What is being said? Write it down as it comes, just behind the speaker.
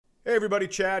Hey everybody,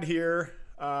 Chad here.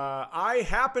 I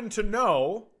happen to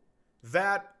know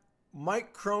that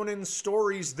Mike Cronin's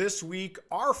stories this week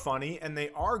are funny and they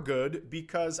are good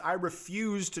because I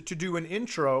refused to do an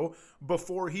intro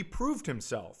before he proved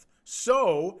himself.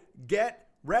 So get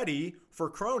ready for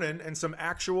Cronin and some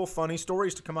actual funny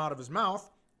stories to come out of his mouth.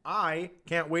 I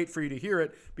can't wait for you to hear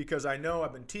it because I know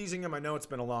I've been teasing him. I know it's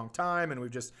been a long time and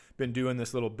we've just been doing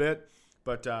this little bit,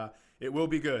 but it will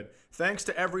be good. Thanks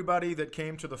to everybody that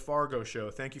came to the Fargo show.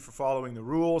 Thank you for following the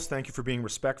rules. Thank you for being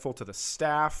respectful to the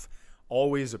staff.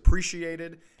 Always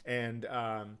appreciated. And,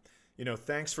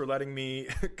 thanks for letting me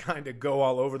kind of go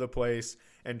all over the place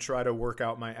and try to work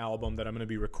out my album that I'm going to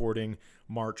be recording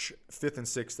March 5th and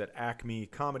 6th at Acme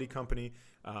Comedy Company.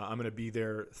 I'm going to be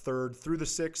there 3rd through the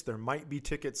 6th. There might be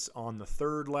tickets on the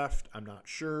 3rd left. I'm not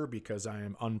sure because I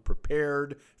am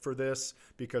unprepared for this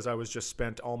because I was just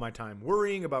spent all my time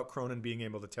worrying about Cronin being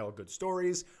able to tell good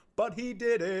stories, but he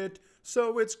did it,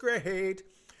 so it's great.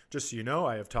 Just so you know,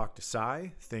 I have talked to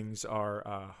Cy. Things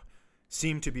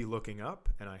seem to be looking up,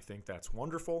 and I think that's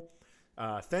wonderful.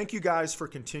 Thank you guys for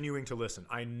continuing to listen.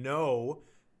 I know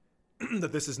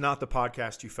that this is not the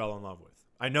podcast you fell in love with.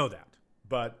 I know that,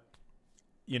 but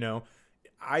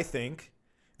I think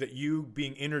that you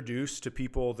being introduced to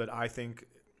people that I think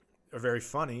are very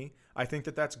funny, I think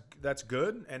that that's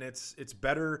good, and it's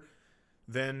better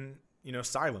than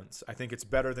silence. I think it's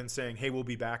better than saying, "Hey, we'll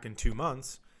be back in 2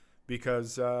 months,"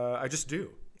 because I just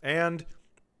do. And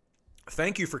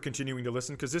thank you for continuing to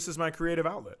listen because this is my creative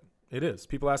outlet. It is.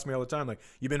 People ask me all the time, like,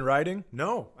 "You been writing?"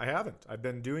 No, I haven't. I've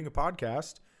been doing a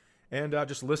podcast and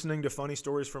just listening to funny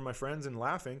stories from my friends and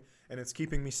laughing, and it's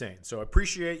keeping me sane. So I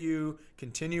appreciate you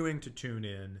continuing to tune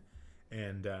in,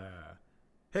 and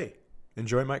hey,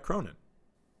 enjoy Mike Cronin.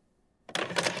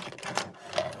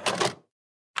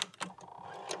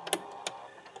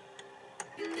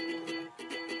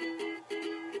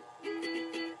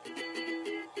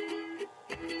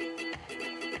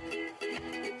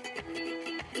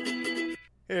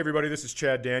 Hey everybody, this is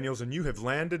Chad Daniels, and you have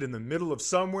landed in the middle of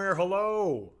somewhere.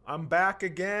 Hello, I'm back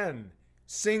again,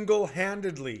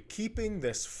 single-handedly keeping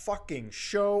this fucking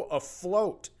show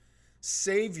afloat.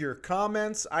 Save your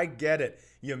comments, I get it,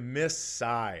 you miss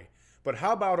Cy. But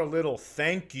how about a little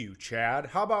thank you, Chad?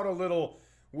 How about a little,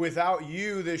 without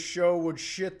you, this show would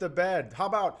shit the bed? How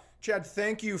about, Chad,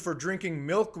 thank you for drinking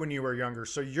milk when you were younger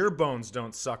so your bones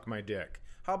don't suck my dick?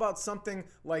 How about something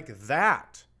like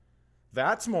that?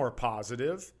 That's more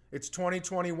positive. It's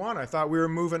 2021. I thought we were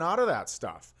moving out of that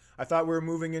stuff. I thought we were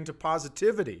moving into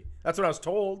positivity. That's what I was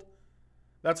told.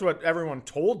 That's what everyone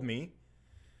told me.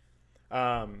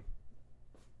 Mike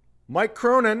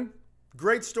Cronin,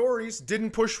 great stories,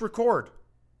 didn't push record.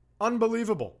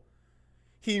 Unbelievable.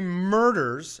 He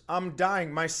murders, I'm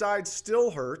dying, my side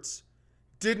still hurts,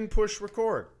 didn't push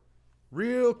record.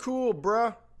 Real cool,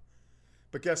 bruh.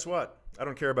 But guess what? I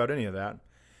don't care about any of that.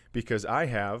 Because I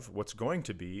have what's going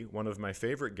to be one of my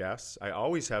favorite guests. I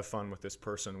always have fun with this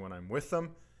person when I'm with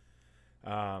them.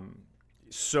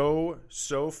 So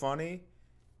funny.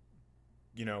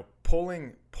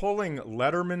 Pulling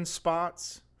Letterman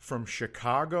spots from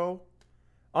Chicago.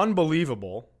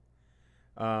 Unbelievable.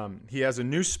 He has a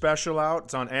new special out.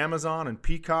 It's on Amazon and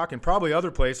Peacock and probably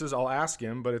other places. I'll ask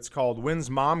him, but it's called When's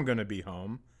Mom Gonna Be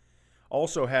Home?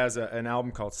 Also has an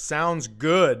album called Sounds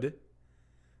Good.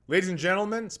 Ladies and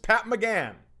gentlemen, it's Pat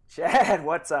McGann. Chad,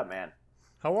 what's up, man?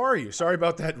 How are you? Sorry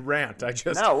about that rant.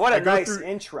 What a nice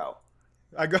intro.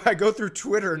 I go through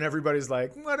Twitter and everybody's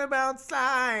like, "What about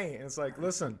Cy?" And it's like,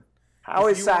 listen. How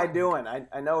is Cy doing?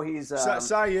 I know he's.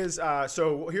 Cy is.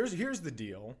 So here's the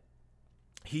deal.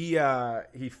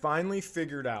 He finally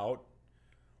figured out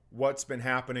what's been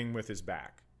happening with his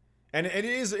back, and it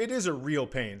is a real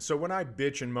pain. So when I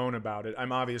bitch and moan about it,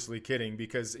 I'm obviously kidding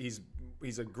because he's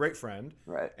a great friend,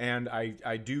 right? And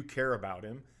I do care about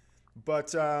him,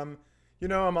 but I'm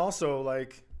also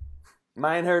like,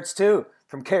 mine hurts too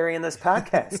from carrying this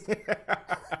podcast.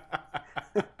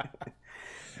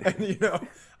 And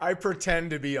I pretend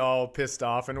to be all pissed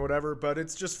off and whatever, but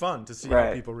it's just fun to see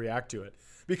how people react to it.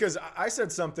 Because I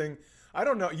said something, I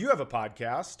don't know. You have a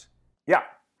podcast. Yeah,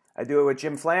 I do it with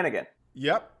Jim Flanagan.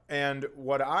 Yep, and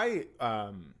what I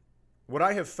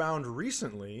have found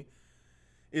recently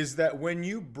is that when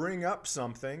you bring up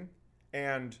something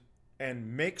and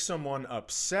make someone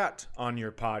upset on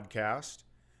your podcast,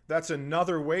 that's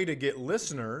another way to get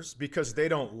listeners because they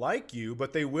don't like you,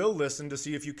 but they will listen to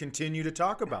see if you continue to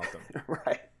talk about them.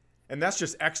 Right. And that's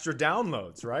just extra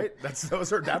downloads, right? That's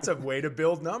a way to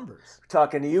build numbers.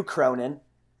 Talking to you, Cronin.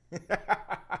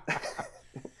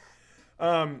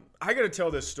 I got to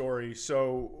tell this story.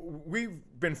 So we've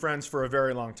been friends for a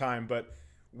very long time, but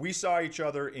we saw each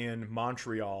other in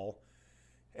Montreal,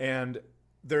 and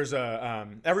there's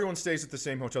everyone stays at the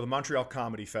same hotel, the Montreal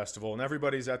Comedy Festival, and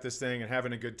everybody's at this thing and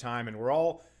having a good time, and we're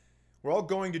all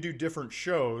going to do different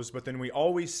shows, but then we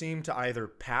always seem to either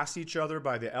pass each other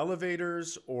by the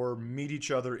elevators or meet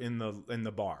each other in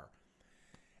the bar.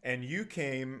 And you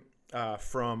came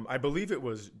from, I believe it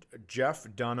was Jeff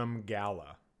Dunham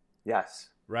Gala. Yes.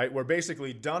 Right? Where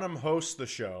basically Dunham hosts the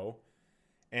show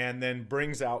and then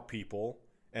brings out people,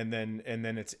 and then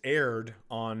it's aired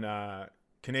on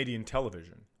Canadian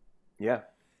television. Yeah.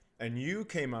 And you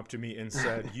came up to me and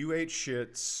said, you ate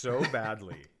shit so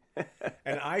badly.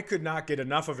 And I could not get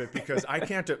enough of it because I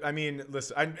can't. I mean,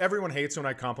 listen, everyone hates when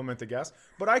I compliment the guests,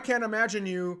 but I can't imagine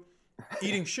you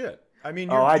eating shit. I mean,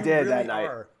 I you did really that night.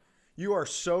 You are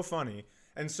so funny.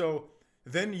 And so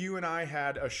then you and I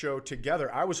had a show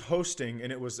together. I was hosting,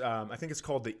 and it was, I think it's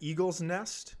called the Eagle's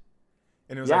Nest.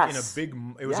 And it was like in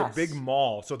a big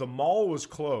mall. So the mall was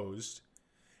closed,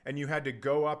 and you had to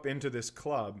go up into this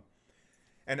club.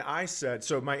 And I said,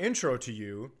 so my intro to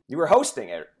you. You were hosting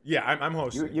it. Yeah, I'm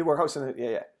hosting. You were hosting it.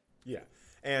 Yeah. Yeah.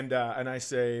 And I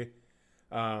say,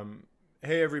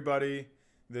 hey, everybody,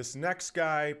 this next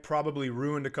guy probably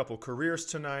ruined a couple careers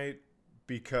tonight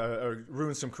or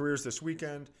ruined some careers this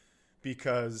weekend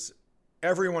because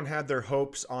everyone had their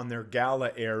hopes on their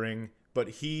gala airing, but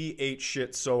he ate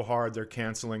shit so hard they're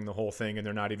canceling the whole thing and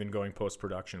they're not even going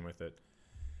post-production with it.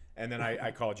 And then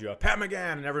I called you up, Pat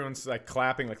McGann, and everyone's like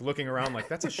clapping, like looking around like,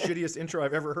 that's the shittiest intro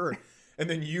I've ever heard. And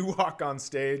then you walk on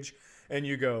stage and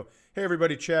you go, hey,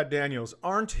 everybody, Chad Daniels,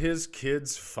 aren't his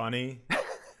kids funny?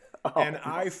 And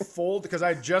I fold, because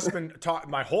I'd just been taught,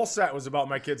 my whole set was about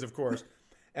my kids, of course.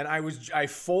 And I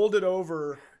folded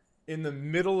over in the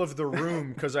middle of the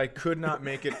room because I could not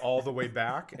make it all the way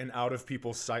back and out of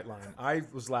people's sightline. I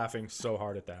was laughing so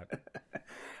hard at that.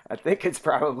 I think it's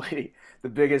probably the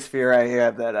biggest fear I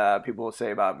have that people will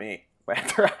say about me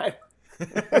after I.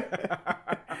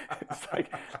 It's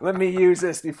like, let me use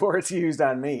this before it's used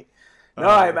on me. No,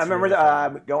 I remember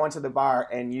really going to the bar,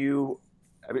 and you're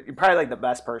probably like the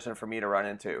best person for me to run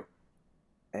into,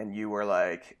 and you were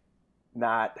like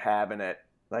not having it.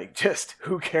 Like, just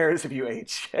who cares if you ate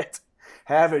shit?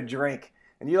 Have a drink,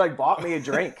 and you like bought me a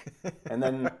drink, and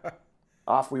then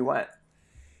off we went.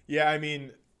 Yeah, I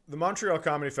mean, the Montreal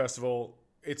Comedy Festival,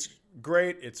 it's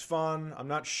great, it's fun. I'm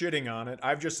not shitting on it.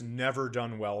 I've just never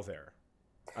done well there.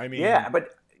 I mean, yeah, but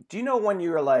do you know when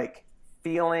you're like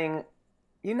feeling?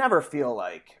 You never feel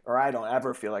like, or I don't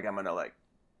ever feel like I'm gonna like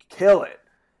kill it,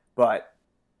 but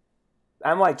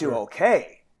I'm like do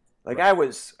okay. Like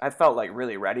right. I felt like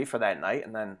really ready for that night,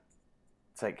 and then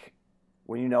it's like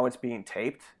when you know it's being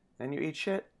taped, then you eat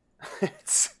shit.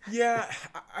 Yeah,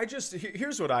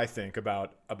 here's what I think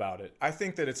about it. I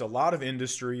think that it's a lot of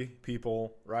industry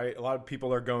people, right? A lot of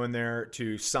people are going there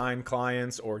to sign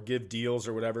clients or give deals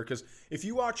or whatever. Because if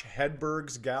you watch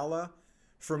Hedberg's gala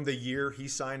from the year he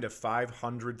signed a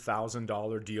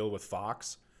 $500,000 deal with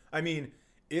Fox, I mean,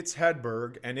 it's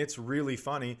Hedberg and it's really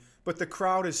funny, but the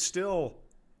crowd is still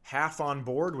half on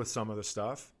board with some of the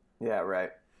stuff. Yeah,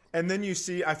 right. And then you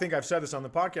see, I think I've said this on the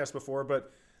podcast before,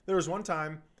 but there was one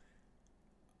time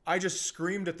I just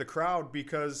screamed at the crowd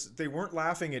because they weren't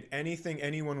laughing at anything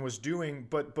anyone was doing.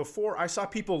 But before, I saw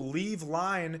people leave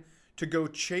line to go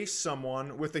chase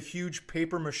someone with a huge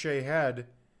paper mache head,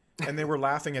 and they were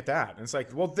laughing at that. And it's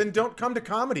like, well, then don't come to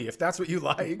comedy if that's what you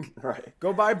like. Right.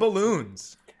 Go buy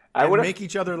balloons and make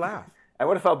each other laugh. I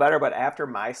would have felt better, but after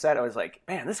my set, I was like,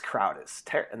 man, this crowd is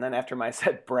terrible. And then after my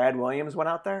set, Brad Williams went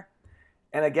out there.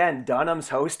 And again, Dunham's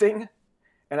hosting.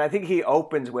 And I think he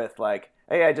opens with like,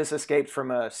 hey, I just escaped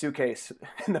from a suitcase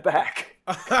in the back.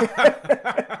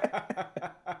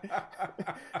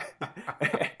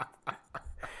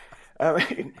 I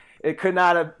mean, it could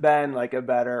not have been like a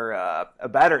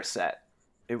better set.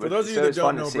 For those of you that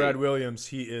don't know Brad Williams,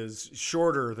 he is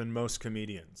shorter than most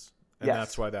comedians. And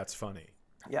that's why that's funny.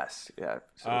 Yes. Yeah.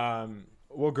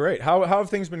 Well, great. How have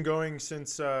things been going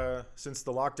since the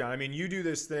lockdown? I mean, you do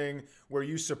this thing where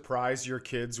you surprise your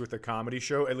kids with a comedy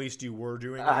show. At least you were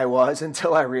doing it. I was,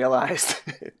 until I realized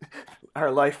our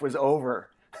life was over.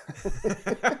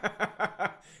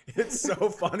 It's so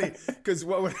funny because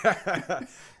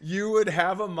you would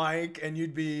have a mic and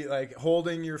you'd be like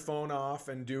holding your phone off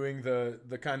and doing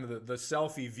the kind of the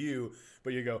selfie view,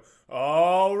 but you go,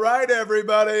 all right,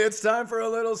 everybody, it's time for a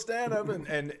little stand up,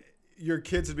 and your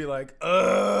kids would be like,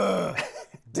 ugh,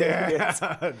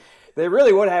 Dad. They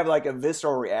really would have like a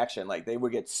visceral reaction. Like they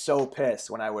would get so pissed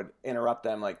when I would interrupt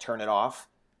them, like turn it off,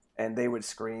 and they would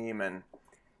scream. And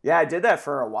yeah, I did that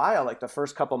for a while, like the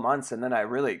first couple months, and then I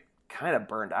really kind of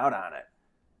burned out on it.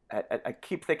 I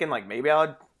keep thinking like maybe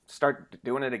I'll start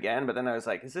doing it again, but then I was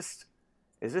like, is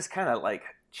this kind of like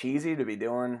cheesy to be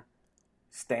doing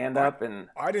stand up and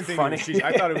I didn't think funny? it was cheesy.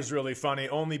 I thought it was really funny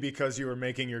only because you were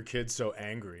making your kids so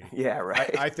angry. Yeah,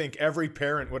 right. I think every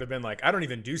parent would have been like, I don't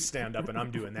even do stand up and I'm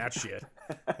doing that shit.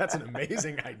 That's an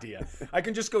amazing idea. I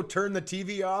can just go turn the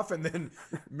TV off and then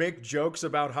make jokes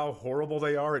about how horrible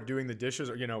they are at doing the dishes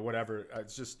or, whatever.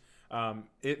 It's just,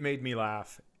 it made me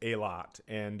laugh a lot.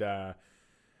 And,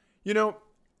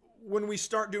 when we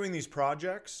start doing these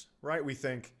projects, right, we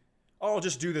think, oh, I'll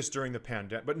just do this during the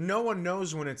pandemic. But no one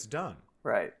knows when it's done.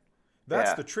 Right.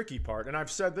 That's the tricky part. And I've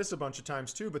said this a bunch of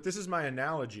times too, but this is my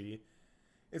analogy.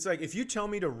 It's like if you tell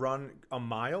me to run a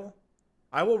mile,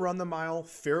 I will run the mile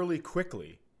fairly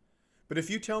quickly. But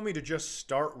if you tell me to just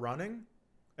start running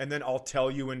and then I'll tell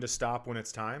you when to stop when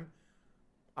it's time,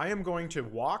 I am going to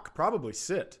walk, probably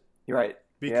sit. Right.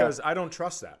 Because I don't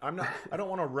trust that. I don't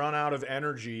want to run out of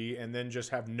energy and then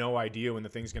just have no idea when the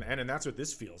thing's going to end. And that's what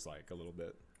this feels like a little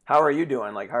bit. How are you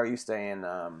doing? Like, how are you staying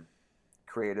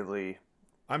creatively?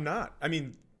 I'm not. I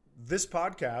mean, this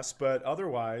podcast, but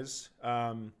otherwise,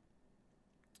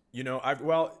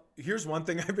 here's one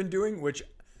thing I've been doing, which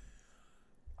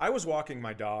I was walking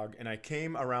my dog and I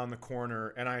came around the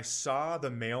corner and I saw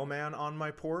the mailman on my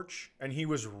porch and he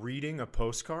was reading a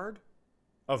postcard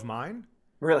of mine.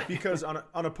 Really? Because on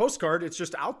a postcard, it's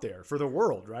just out there for the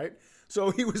world, right?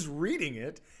 So he was reading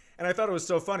it and I thought it was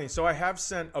so funny. So I have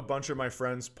sent a bunch of my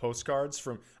friends postcards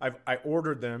I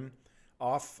ordered them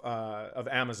off of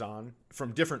Amazon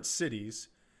from different cities.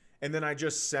 And then I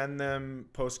just send them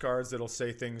postcards that'll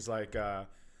say things like,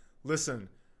 listen,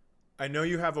 I know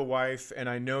you have a wife and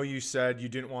I know you said you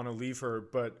didn't want to leave her,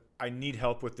 but I need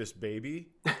help with this baby.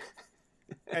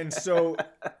 And so,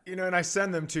 and I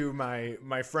send them to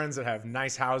my friends that have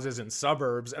nice houses in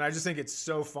suburbs. And I just think it's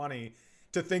so funny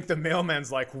to think the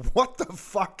mailman's like, what the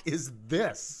fuck is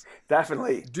this?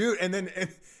 Definitely. Dude, and then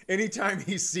anytime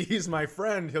he sees my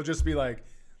friend, he'll just be like,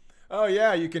 oh,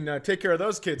 yeah, you can take care of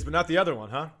those kids, but not the other one,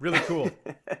 huh? Really cool.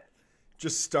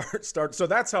 Just start. So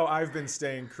that's how I've been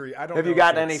staying creative. Have you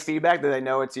gotten any feedback? Do they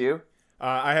know it's you?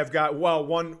 I have got,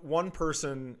 one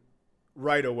person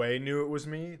right away knew it was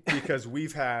me because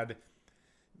we've had,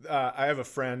 I have a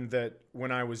friend that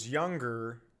when I was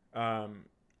younger,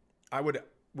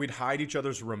 we'd hide each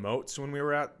other's remotes when we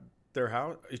were at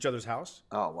each other's house.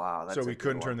 Oh, wow. So we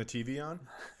couldn't turn the TV on.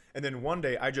 And then one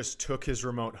day I just took his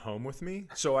remote home with me.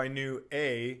 So I knew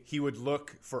A, he would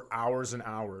look for hours and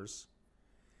hours.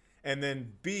 And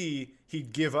then B,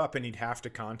 he'd give up and he'd have to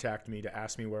contact me to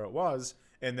ask me where it was.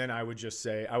 And then I would just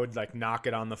say, I would like knock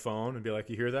it on the phone and be like,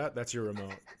 you hear that? That's your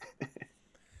remote.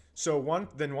 So one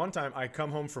time I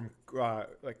come home from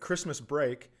like Christmas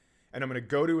break and I'm going to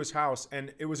go to his house.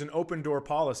 And it was an open door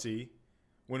policy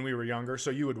when we were younger.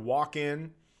 So you would walk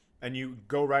in and you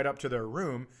go right up to their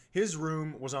room. His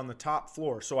room was on the top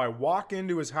floor. So I walk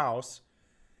into his house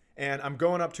and I'm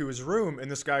going up to his room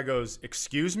and this guy goes,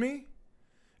 excuse me?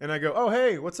 And I go, oh,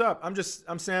 hey, what's up? I'm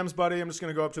Sam's buddy. I'm just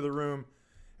going to go up to the room.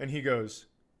 And he goes,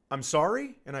 I'm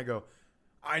sorry? And I go,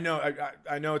 I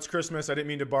know it's Christmas. I didn't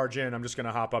mean to barge in. I'm just going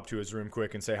to hop up to his room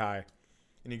quick and say hi.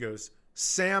 And he goes,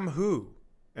 Sam who?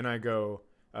 And I go,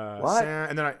 what? Sam.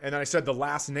 And then I said the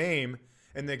last name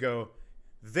and they go,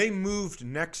 they moved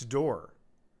next door.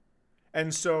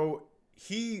 And so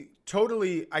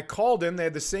I called him. They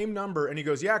had the same number. And he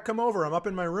goes, yeah, come over. I'm up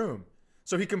in my room.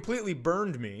 So he completely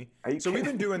burned me. So we've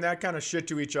been doing that kind of shit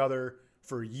to each other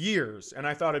for years. And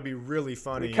I thought it'd be really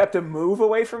funny. He kept a move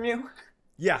away from you?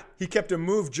 Yeah. He kept a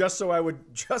move just so I would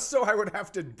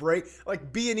have to break,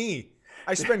 like B&E.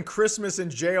 I spend Christmas in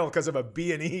jail because of a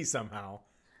B&E somehow.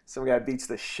 Some guy beats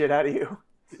the shit out of you.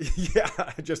 Yeah,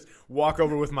 I just walk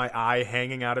over with my eye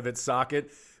hanging out of its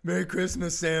socket. Merry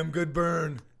Christmas, Sam. Good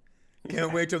burn.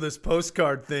 Can't wait till this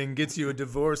postcard thing gets you a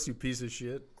divorce, you piece of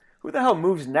shit. Who the hell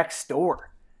moves next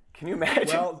door? Can you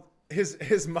imagine? Well,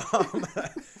 his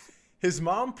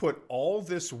mom put all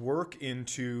this work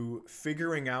into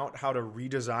figuring out how to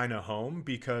redesign a home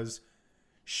because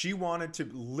she wanted to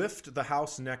lift the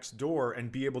house next door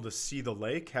and be able to see the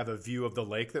lake, have a view of the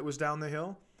lake that was down the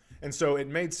hill. And so it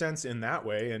made sense in that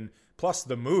way. And plus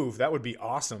the move, that would be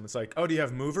awesome. It's like, oh, do you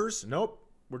have movers? Nope.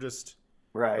 We're just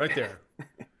right there.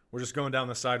 We're just going down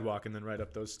the sidewalk and then right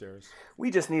up those stairs. We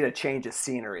just need a change of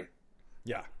scenery.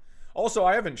 Yeah. Also,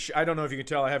 I don't know if you can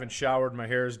tell, I haven't showered. My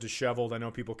hair is disheveled. I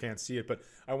know people can't see it, but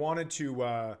I wanted to,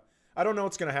 I don't know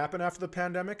what's going to happen after the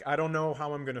pandemic. I don't know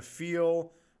how I'm going to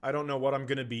feel. I don't know what I'm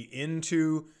going to be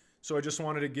into. So I just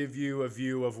wanted to give you a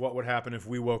view of what would happen if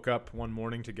we woke up one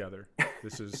morning together.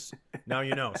 This is, now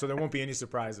you know. So there won't be any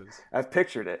surprises. I've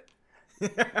pictured it.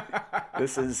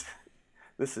 This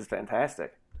is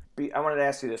fantastic. I wanted to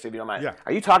ask you this, if you don't mind. Yeah.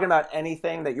 Are you talking about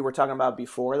anything that you were talking about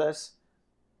before this?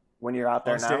 When you're out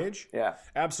there on now? stage? Yeah.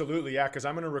 Absolutely, yeah, because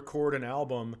I'm going to record an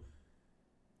album.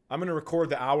 I'm going to record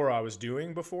the hour I was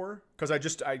doing before, because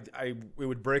it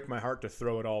would break my heart to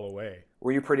throw it all away.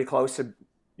 Were you pretty close to,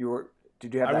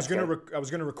 did you have I was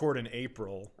going to record in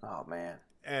April. Oh, man.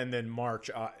 And then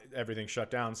March, everything shut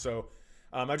down. So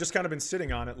I've just kind of been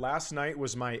sitting on it. Last night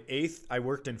was my 8th. I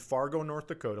worked in Fargo, North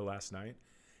Dakota last night.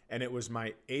 And it was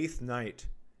my 8th night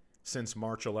since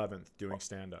March 11th doing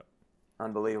stand-up.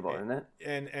 Unbelievable, isn't it?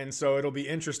 And so it'll be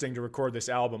interesting to record this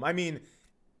album. I mean,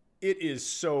 it is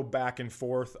so back and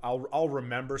forth. I'll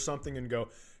remember something and go,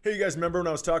 hey, you guys remember when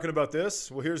I was talking about this?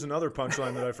 Well, here's another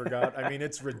punchline that I forgot. I mean,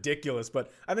 it's ridiculous,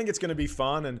 but I think it's going to be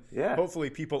fun. And hopefully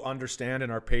people understand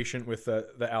and are patient with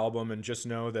the album and just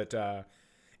know that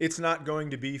it's not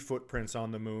going to be Footprints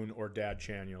on the Moon or Dad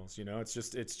Channels. You know,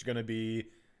 it's going to be...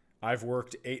 I've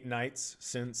worked 8 nights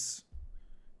since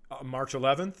March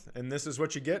 11th, and this is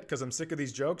what you get because I'm sick of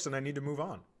these jokes and I need to move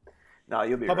on. No,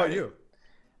 you'll be How ready. About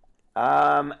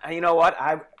you? You know what?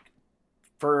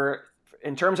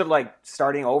 In terms of like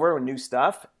starting over with new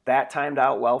stuff, that timed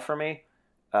out well for me.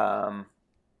 Yeah,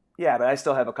 but I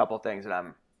still have a couple of things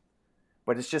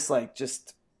but it's just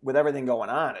with everything going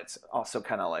on, it's also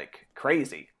kind of like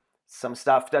crazy. Some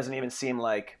stuff doesn't even seem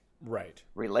like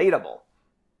relatable.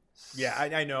 Yeah,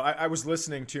 I know. I was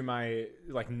listening to my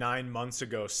 9 months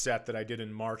ago set that I did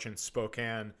in March in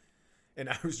Spokane, and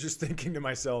I was just thinking to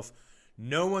myself,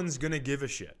 no one's going to give a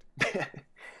shit.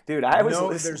 Dude,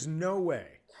 there's no way.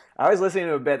 I was listening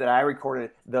to a bit that I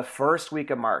recorded the first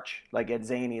week of March, like at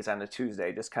Zany's on a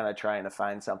Tuesday, just kind of trying to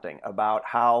find something about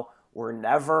how we're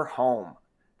never home.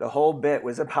 The whole bit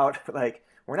was about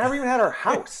we're never even at our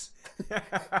house.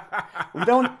 We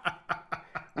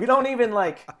don't even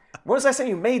what was I saying?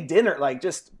 You made dinner,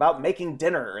 just about making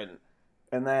dinner,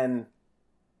 and then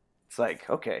it's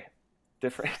okay,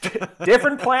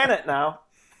 different planet now.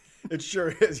 It sure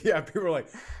is. Yeah, people are like,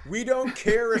 we don't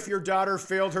care if your daughter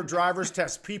failed her driver's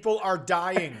test. People are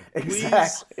dying.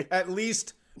 Please at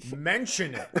least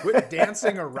mention it. Quit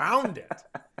dancing around it.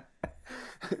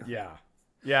 Yeah.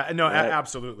 Yeah, no,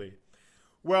 absolutely.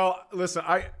 Well, listen,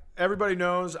 everybody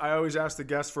knows I always ask the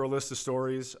guests for a list of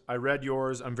stories. I read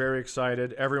yours. I'm very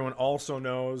excited. Everyone also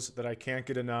knows that I can't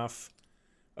get enough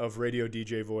of radio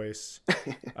DJ voice.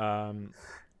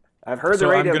 I've heard the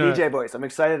radio DJ voice. I'm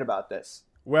excited about this.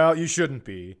 Well, you shouldn't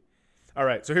be. All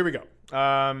right, so here we go.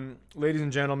 Ladies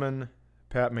and gentlemen,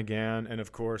 Pat McGann, and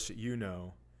of course, you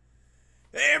know.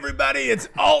 Hey, everybody, it's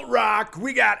Alt Rock.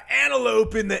 We got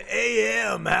Antelope in the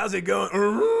AM. How's it going?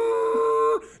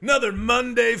 Another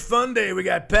Monday fun day. We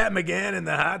got Pat McGann in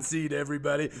the hot seat,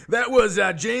 everybody. That was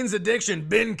Jane's Addiction,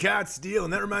 Ben Cott Steele,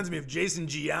 and that reminds me of Jason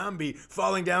Giambi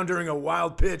falling down during a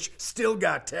wild pitch, still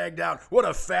got tagged out. What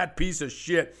a fat piece of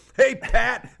shit. Hey,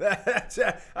 Pat,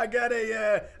 I got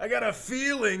a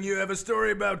feeling you have a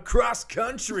story about cross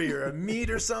country or a meet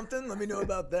or something. Let me know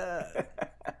about that.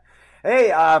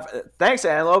 Hey, thanks,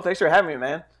 Antelope. Thanks for having me,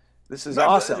 man. This is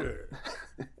awesome.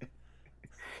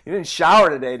 You didn't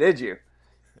shower today, did you?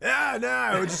 No,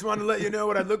 I just wanted to let you know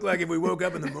what I'd look like if we woke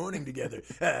up in the morning together.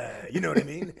 You know what I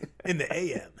mean? In the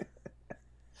AM.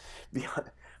 Be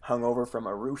hungover from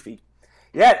a roofie.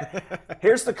 Yeah,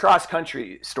 here's the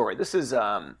cross-country story. This is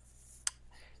a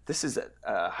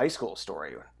high school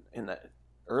story in the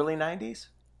early 90s.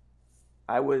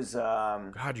 I was...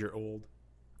 God, you're old.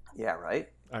 Yeah, right?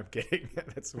 I'm kidding.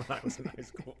 That's when I was in high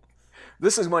school.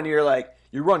 This is when you're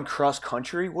you run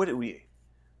cross-country? What did we...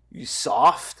 You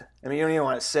soft? I mean, you don't even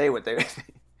want to say what they...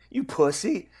 You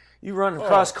pussy? You run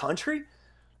cross country?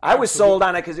 I was sold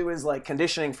on it because it was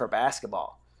conditioning for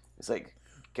basketball. It's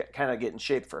kind of get in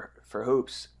shape for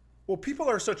hoops. Well, people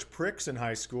are such pricks in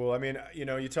high school. I mean,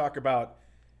 you talk about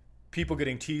people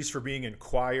getting teased for being in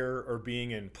choir or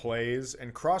being in plays,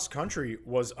 and cross country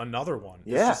was another one.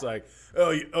 Yeah. It's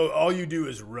just all you do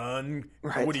is run.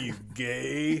 Right. What are you,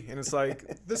 gay? And it's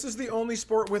this is the only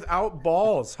sport without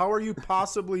balls. How are you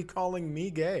possibly calling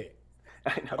me gay?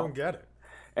 I don't get it.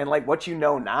 And what you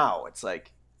know now, it's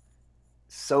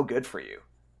so good for you,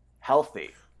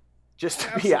 healthy. Just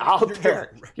to be out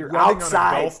there. You're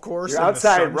outside. On a golf course. You're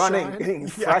outside running, getting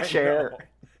fresh air.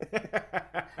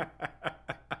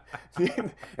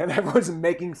 And everyone's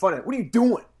making fun of it. What are you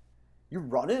doing? You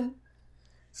running?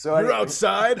 So you're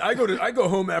outside. I go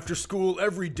home after school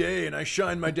every day, and I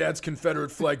shine my dad's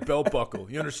Confederate flag belt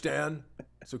buckle. You understand?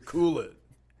 So cool it.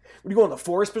 What are you going to the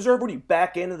forest preserve? What are you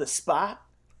back into the spot?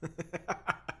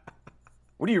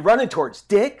 What are you running towards,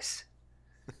 dicks?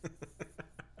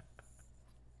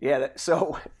 Yeah.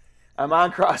 So I'm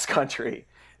on cross country,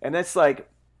 and it's like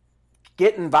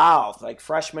get involved. Like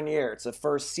freshman year, it's the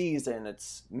first season.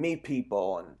 It's meet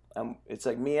people, and it's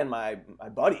like me and my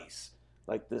buddies,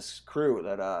 like this crew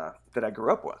that I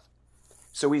grew up with.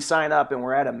 So we sign up, and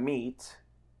we're at a meet,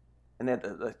 and then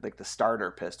the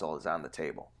starter pistol is on the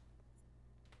table.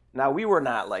 Now, we were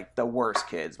not like the worst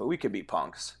kids, but we could be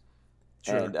punks.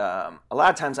 Sure. And a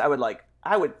lot of times I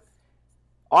would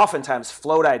oftentimes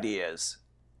float ideas.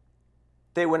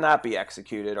 They would not be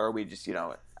executed, or we just,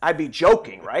 I'd be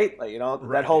joking, right? Like, right.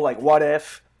 That whole like, what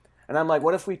if? And I'm like,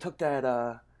 what if we took that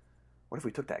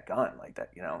gun like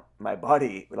that? My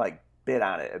buddy like bid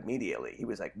on it immediately. He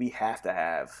was like, we have to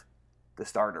have the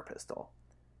starter pistol.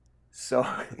 So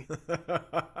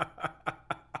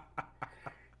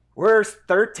we're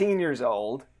 13 years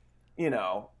old,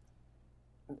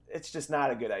 it's just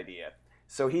not a good idea.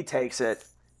 So he takes it,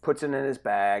 puts it in his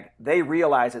bag. They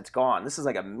realize it's gone. This is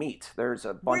like a meet. There's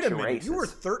a bunch of races. You were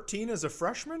 13 as a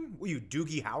freshman? Were you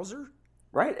Doogie Howser?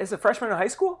 Right? As a freshman in high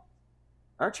school?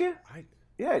 Aren't you?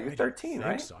 Yeah, you're 13,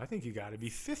 right? So. I think you got to be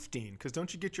 15, because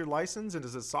don't you get your license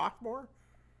as a sophomore?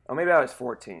 Oh, maybe I was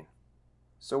 14.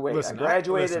 So wait, listen, I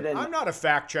graduated in... I'm not a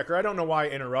fact checker. I don't know why I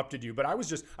interrupted you, but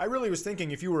I really was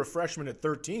thinking if you were a freshman at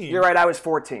 13... You're right, I was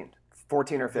 14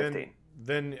 or 15.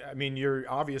 Then I mean, you're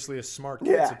obviously a smart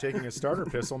kid, so taking a starter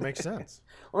pistol makes sense.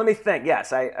 Well, let me think.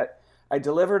 Yes, I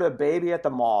delivered a baby at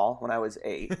the mall when I was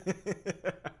 8.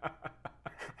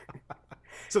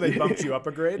 So they bumped you up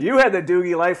a grade? You had the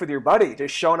doogie life with your buddy,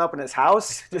 just showing up in his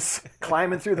house, just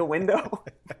climbing through the window.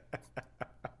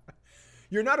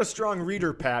 You're not a strong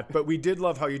reader, Pat, but we did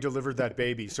love how you delivered that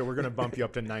baby, so we're going to bump you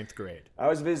up to 9th grade. I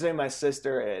was visiting my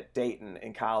sister at Dayton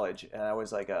in college, and I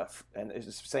was like and it was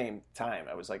the same time.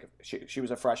 I was like, she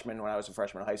was a freshman when I was a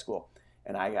freshman in high school,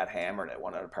 and I got hammered at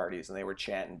one of the parties, and they were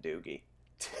chanting Doogie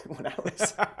when I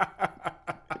was...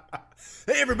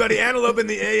 Hey, everybody, Antelope in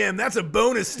the AM. That's a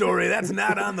bonus story. That's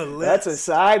not on the list. That's a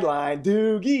sideline.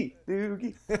 Doogie,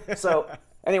 Doogie. So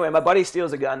anyway, my buddy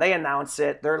steals a gun. They announce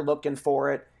it. They're looking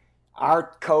for it.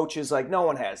 Our coach is like, no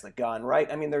one has the gun,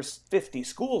 right? I mean, there's 50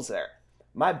 schools there.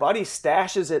 My buddy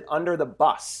stashes it under the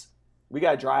bus. We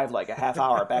got to drive like a half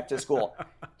hour back to school.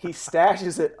 He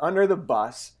stashes it under the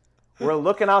bus. We're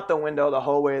looking out the window the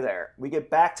whole way there. We get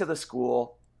back to the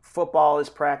school. Football is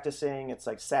practicing. It's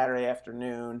like Saturday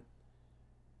afternoon.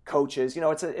 Coaches,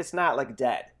 it's not like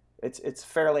dead. It's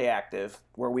fairly active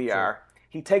where we are.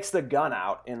 He takes the gun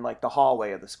out in like the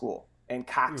hallway of the school and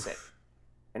cocks it.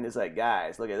 And is like,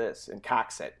 guys, look at this, and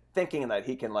cocks it, thinking that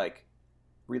he can like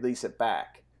release it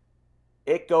back.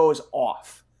 It goes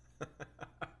off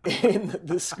in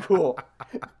the school.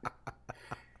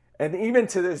 And even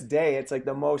to this day, it's like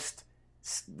the most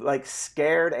like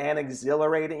scared and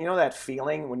exhilarating. You know that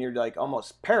feeling when you're like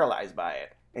almost paralyzed by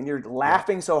it, and you're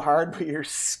laughing so hard, but you're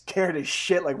scared as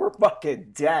shit. Like we're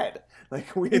fucking dead.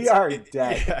 Like we are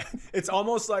dead. Yeah. It's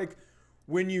almost like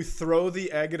when you throw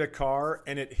the egg at a car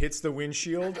and it hits the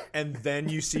windshield and then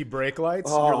you see brake lights,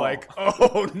 you're like,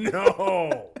 oh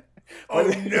no. Oh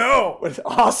no. But it's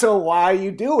also why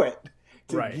you do it.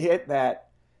 To right. Get that.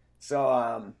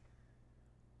 So,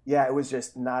 yeah, it was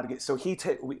just not good. So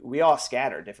we all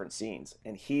scattered different scenes,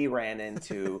 and he ran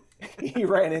into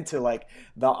like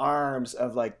the arms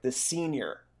of like the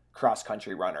senior cross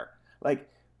country runner. Like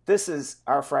this is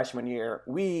our freshman year.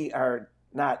 We are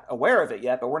not aware of it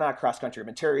yet, but we're not cross-country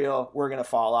material. We're going to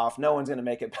fall off. No one's going to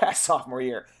make it past sophomore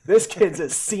year. This kid's a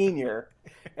senior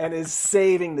and is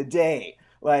saving the day.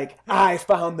 Like, I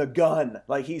found the gun.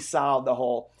 Like, he solved the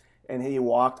whole, and he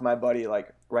walked my buddy,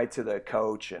 like, right to the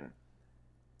coach. And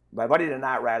my buddy did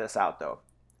not rat us out, though.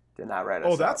 Did not rat us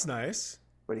out. Oh, that's nice.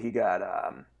 But he got,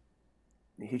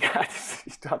 you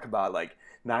talk about, like,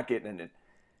 not getting into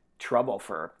trouble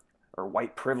for... or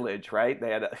white privilege, right?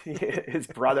 They had his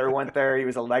brother went there. He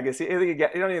was a legacy. You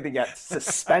don't even get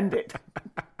suspended.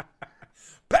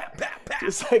 Pat, pat, pat.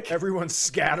 Just like everyone's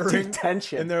scattering,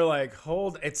 detention, and they're like,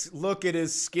 look at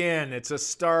his skin. It's a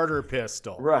starter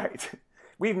pistol, right?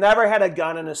 We've never had a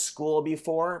gun in a school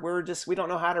before. We don't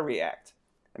know how to react.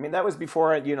 I mean, that was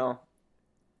before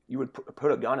you would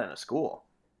put a gun in a school.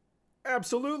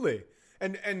 Absolutely,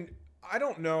 and I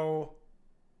don't know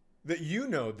that you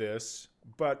know this,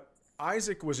 but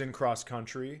Isaac was in cross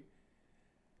country,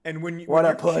 and when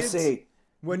pussy!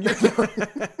 When you're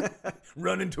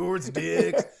running towards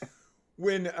dicks,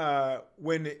 when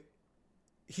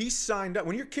he signed up,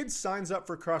 when your kid signs up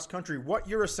for cross country, what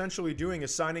you're essentially doing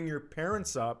is signing your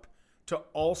parents up to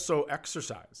also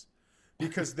exercise,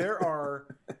 because there are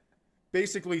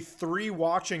basically 3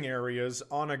 watching areas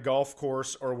on a golf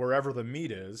course or wherever the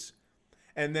meet is,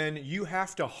 and then you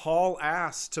have to haul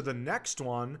ass to the next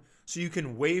one so you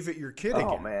can wave at your kid again.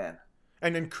 Oh, man.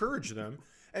 And encourage them.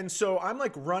 And so I'm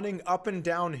like running up and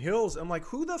down hills. I'm like,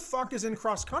 who the fuck is in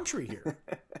cross country here?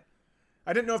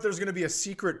 I didn't know if there was going to be a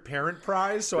secret parent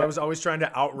prize, so I was always trying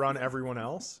to outrun everyone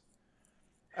else.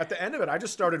 At the end of it, I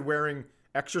just started wearing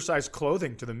exercise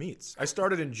clothing to the meets. I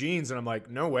started in jeans, and I'm like,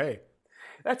 no way.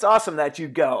 That's awesome that you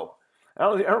go. I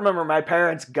don't remember my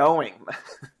parents going.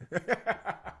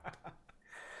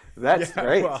 That's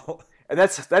great. Well, and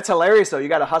that's hilarious, though. You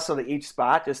got to hustle to each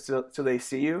spot just so they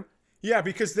see you. Yeah,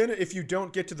 because then if you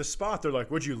don't get to the spot, they're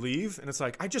like, would you leave? And it's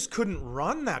like, I just couldn't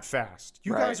run that fast.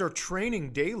 You guys are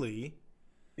training daily,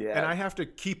 and I have to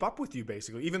keep up with you,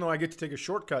 basically. Even though I get to take a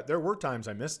shortcut, there were times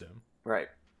I missed him. Right.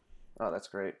 Oh, that's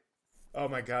great. Oh,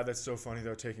 my God, that's so funny,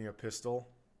 though, taking a pistol.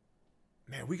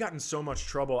 Man, we got in so much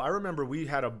trouble. I remember we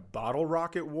had a bottle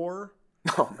rocket war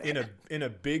in a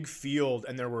big field,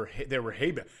 and there were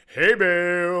hay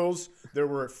bales. There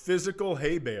were physical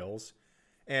hay bales,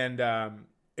 and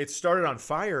it started on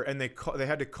fire, and they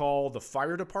had to call the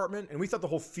fire department, and we thought the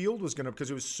whole field was gonna, because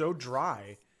it was so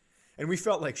dry, and we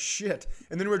felt like shit.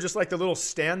 And then we were just like the little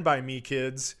Stand By Me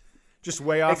kids, just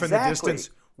way off in the distance,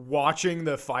 watching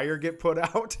the fire get put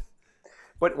out.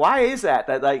 But why is that?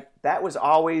 That was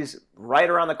always right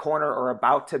around the corner or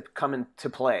about to come into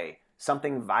play.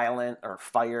 Something violent or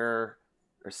fire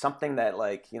or something that,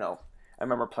 like, you know, I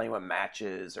remember playing with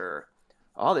matches or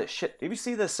all this shit. Did you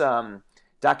see this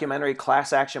documentary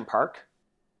Class Action Park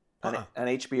on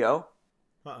HBO?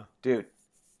 Dude,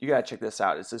 you gotta check this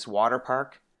out. It's this water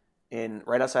park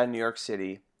right outside New York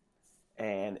City,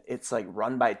 and it's like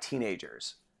run by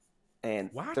teenagers. And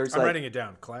what? There's I'm like writing it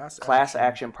down. Class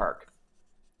Action Park.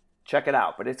 Check it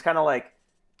out. But it's kind of like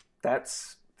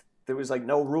there was like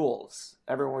no rules.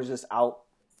 Everyone was just out.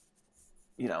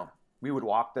 You know, we would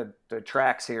walk the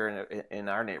tracks here in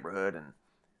our neighborhood, and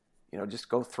you know, just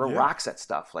go throw rocks at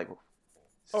stuff. Like,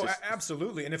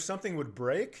 absolutely. And if something would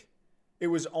break, it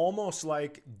was almost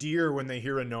like deer when they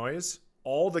hear a noise.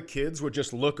 All the kids would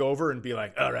just look over and be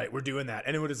like, all right, we're doing that.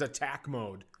 And it was attack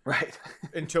mode. Right.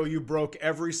 Until you broke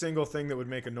every single thing that would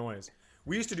make a noise.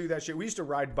 We used to do that shit. We used to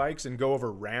ride bikes and go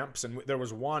over ramps. And there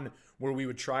was one where we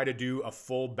would try to do a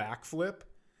full backflip.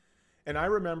 And I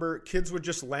remember kids would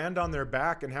just land on their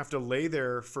back and have to lay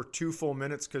there for 2 full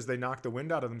minutes because they knocked the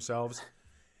wind out of themselves.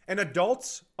 And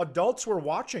adults were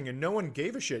watching, and no one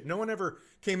gave a shit. No one ever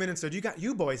came in and said,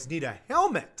 you boys need a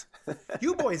helmet.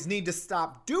 You boys need to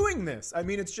stop doing this. I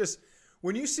mean, it's just,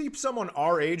 when you see someone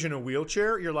our age in a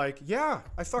wheelchair, you're like, yeah,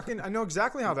 I know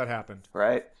exactly how that happened.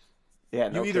 Right. Yeah,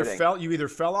 no kidding. You either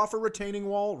fell off a retaining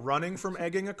wall running from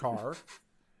egging a car,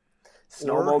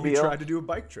 snowmobile. Or you tried to do a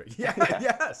bike trick. Yeah.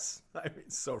 Yes. I mean,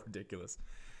 it's so ridiculous.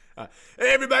 Hey,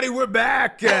 everybody, we're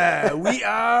back. We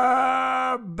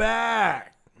are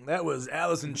back. That was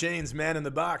Alice in Chains' Man in the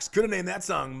Box. Could have named that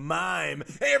song Mime.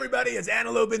 Hey, everybody, it's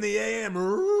Antelope in the AM.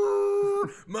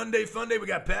 Monday Fun Day. We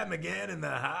got Pat McGann in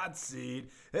the hot seat.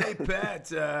 Hey,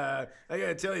 Pat, I got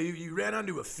to tell you, you ran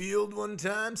onto a field one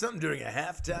time, something during a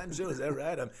halftime show. Is that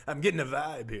right? I'm getting a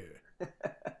vibe here.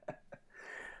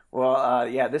 Well,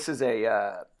 yeah, this is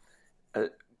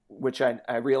which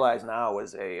I realize now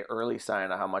was a early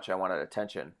sign of how much I wanted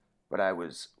attention. But I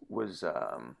was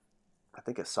I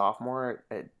think a sophomore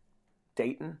at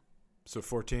Dayton. So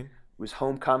 14? It was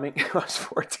homecoming. I was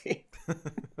 14.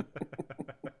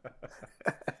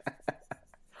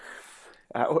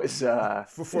 I was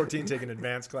for 14 taking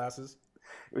advanced classes.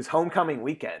 It was homecoming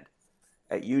weekend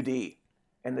at UD,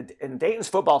 and Dayton's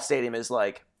football stadium is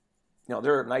like, you know,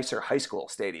 there are nicer high school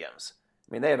stadiums.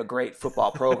 I mean, they have a great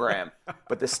football program,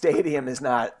 but the stadium is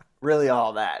not really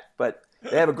all that. But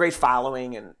they have a great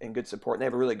following and good support, and they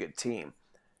have a really good team.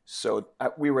 So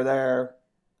we were there.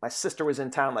 My sister was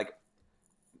in town. Like,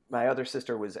 my other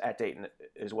sister was at Dayton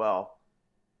as well.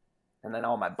 And then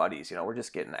all my buddies, you know, we're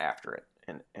just getting after it.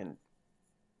 And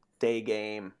day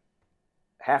game,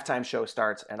 halftime show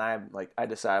starts, and I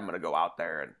decide I'm going to go out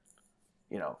there and,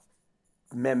 you know,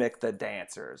 mimic the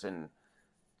dancers and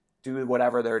do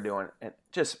whatever they're doing. And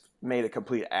just made a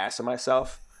complete ass of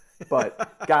myself,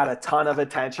 but got a ton of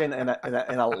attention and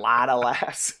a lot of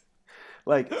laughs.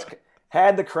 Like,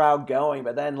 had the crowd going,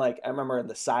 but then, like, I remember in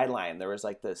the sideline, there was,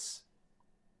 like, this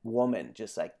woman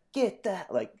just, like, get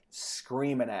that, like,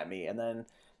 screaming at me. And then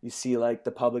you see, like,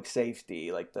 the public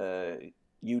safety, like, the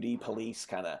UD police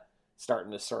kind of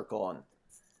starting to circle. And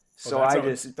so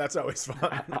that's always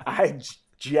fun.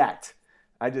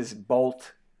 I just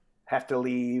bolt, have to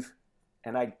leave,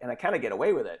 and I kind of get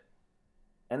away with it.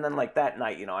 And then, like, that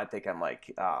night, you know, I think I'm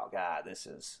like, oh, God, this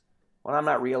is, when I'm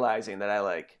not realizing that I,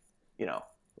 like, you know,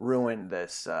 ruined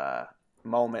this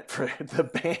moment for the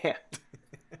band.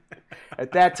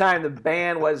 At that time, the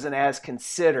band wasn't as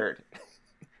considered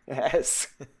as.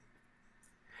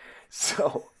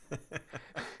 So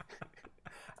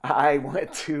I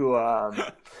went to,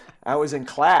 I was in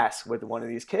class with one of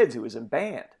these kids who was in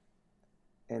band.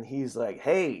 And he's like,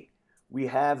 hey, we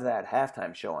have that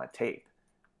halftime show on tape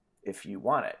if you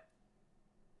want it.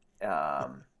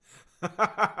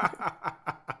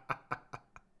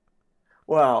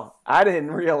 Well, I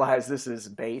didn't realize this is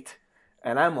bait.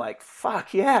 And I'm like,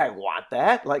 fuck yeah, I want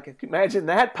that. Like, imagine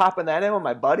that, popping that in with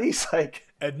my buddies. Like,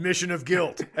 admission of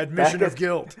guilt. Admission of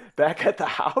guilt. Back at the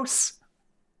house.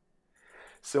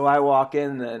 So I walk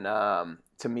in and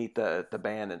to meet the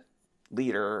band and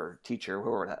leader or teacher,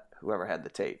 whoever had the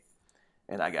tape.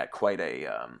 And I got quite a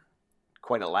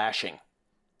lashing,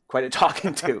 quite a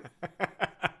talking to.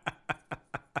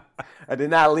 I did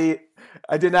not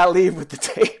leave with the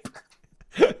tape.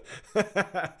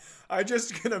 I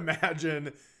just can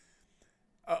imagine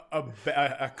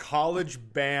a college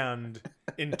band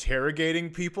interrogating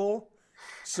people.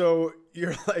 So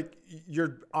you're like,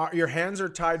 your hands are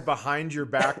tied behind your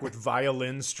back with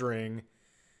violin string,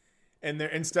 and there,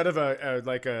 instead of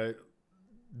a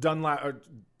Dunlap,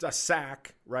 a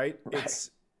sack, right?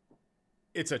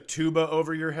 It's a tuba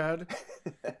over your head,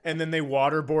 and then they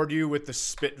waterboard you with the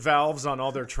spit valves on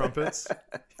all their trumpets.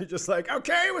 You're just like,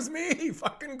 okay, it was me.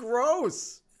 Fucking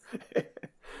gross.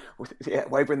 Yeah,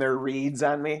 wiping their reeds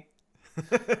on me.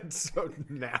 It's so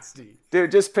nasty.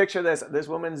 Dude, just picture this. This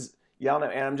woman's yelling at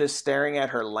me, and I'm just staring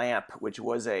at her lamp, which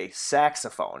was a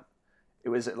saxophone. It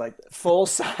was like full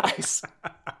size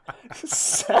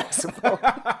saxophone.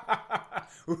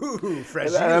 Ooh,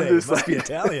 fragile. Must be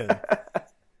Italian.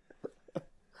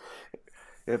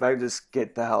 If I just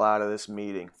get the hell out of this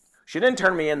meeting. She didn't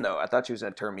turn me in, though. I thought she was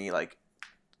going to turn me like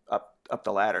up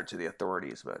the ladder to the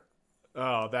authorities, but.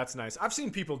 Oh, that's nice. I've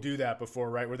seen people do that before,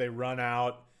 right? Where they run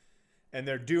out and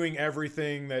they're doing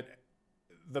everything that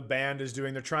the band is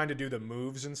doing. They're trying to do the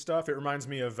moves and stuff. It reminds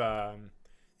me of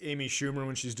Amy Schumer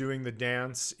when she's doing the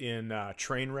dance in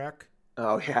Trainwreck.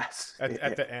 Oh, yes.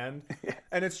 At the end. Yeah.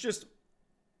 And it's just,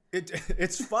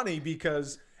 it's funny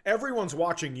because everyone's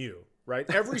watching you, right?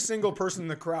 Every single person in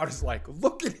the crowd is like,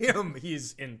 look at him.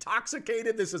 He's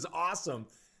intoxicated. This is awesome.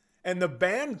 And the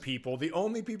band people, the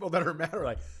only people that are mad are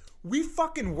like, we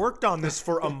fucking worked on this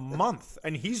for a month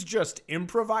and he's just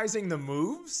improvising the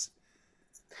moves?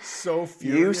 So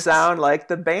furious. You sound like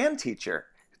the band teacher.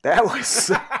 That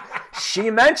was, she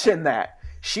mentioned that.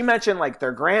 She mentioned like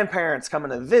their grandparents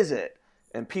coming to visit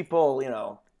and people,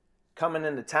 coming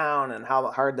into town and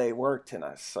how hard they worked. And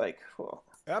I was like, well.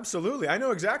 Absolutely. I know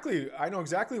exactly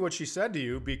what she said to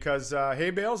you because,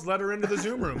 hey, Bales, let her into the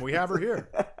Zoom room. We have her here.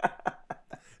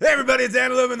 Hey, everybody, it's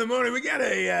Antelope in the morning. We got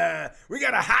a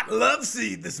hot love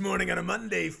seat this morning on a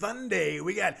Monday fun day.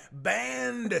 We got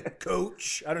band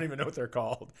coach. I don't even know what they're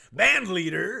called. Band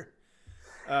leader.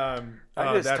 I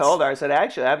just told her, I said,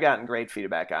 actually, I've gotten great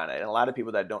feedback on it. And a lot of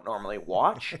people that don't normally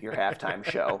watch your halftime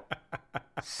show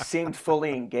seemed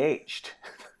fully engaged.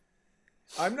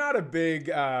 I'm not a big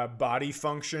body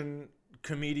function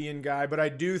comedian guy, but I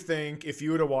do think if you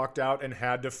would have walked out and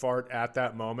had to fart at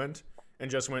that moment, and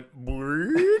just went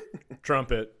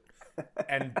trumpet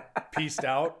and pieced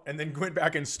out and then went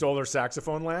back and stole her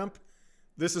saxophone lamp,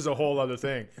 this is a whole other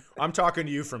thing. I'm talking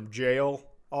to you from jail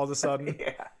all of a sudden.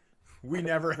 Yeah. We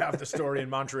never have the story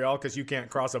in Montreal because you can't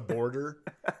cross a border.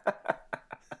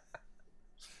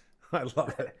 I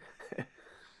love it.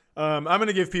 I'm going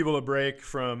to give people a break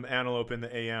from Antelope in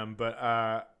the AM,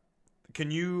 but can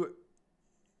you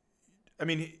 – I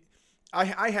mean –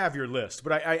 I have your list,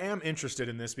 but I am interested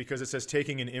in this because it says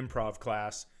taking an improv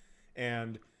class,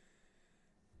 and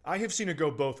I have seen it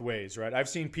go both ways, right? I've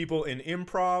seen people in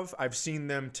improv, I've seen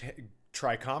them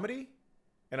try comedy,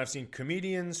 and I've seen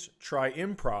comedians try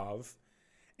improv,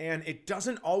 and it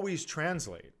doesn't always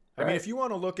translate. Right. I mean, if you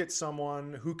want to look at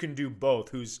someone who can do both,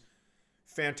 who's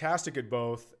fantastic at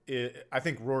both, I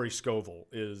think Rory Scovel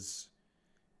is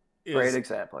great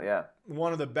example, yeah.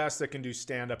 One of the best that can do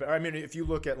stand-up. I mean, if you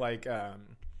look at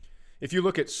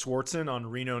Swartzen on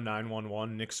Reno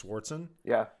 911, Nick Swartzen,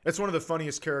 yeah, it's one of the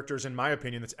funniest characters, in my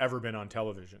opinion, that's ever been on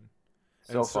television.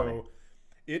 So funny.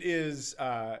 It is.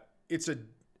 It's a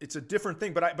different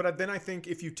thing. But then I think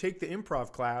if you take the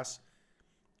improv class,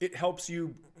 it helps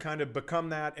you kind of become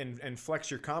that and flex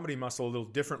your comedy muscle a little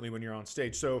differently when you're on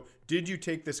stage. So, did you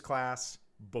take this class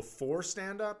before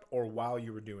stand-up or while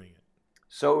you were doing it?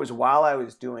 So it was while I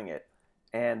was doing it,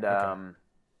 and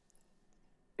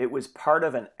it was part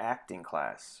of an acting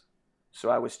class. So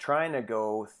I was trying to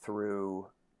go through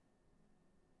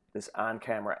this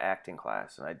on-camera acting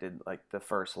class, and I did like the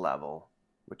first level,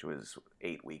 which was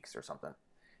 8 weeks or something.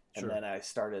 And then I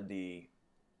started the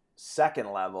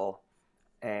second level,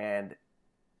 and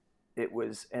it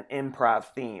was an improv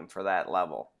theme for that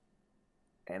level.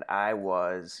 And I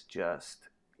was just,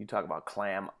 you talk about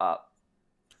clam up.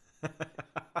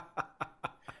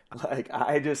 Like,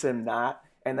 I just am not,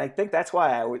 and I think that's why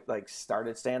I would like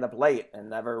started stand up late and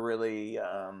never really,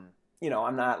 you know,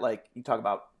 I'm not like, you talk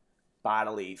about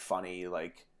bodily funny,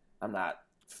 like I'm not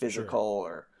physical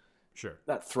or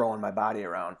not throwing my body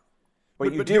around.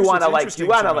 But you do want to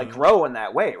like grow in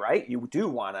that way, right? You do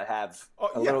want to have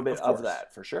a little bit of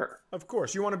that for sure. Of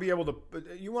course, you want to be able to.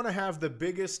 You want to have the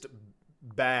biggest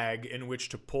bag in which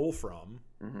to pull from.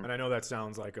 Mm-hmm. And I know that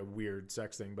sounds like a weird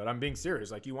sex thing, but I'm being serious.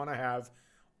 Like you want to have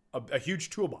a huge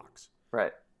toolbox.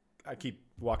 Right. I keep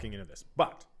walking into this,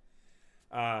 but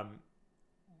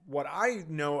what I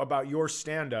know about your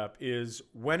stand-up is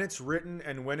when it's written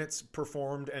and when it's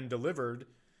performed and delivered,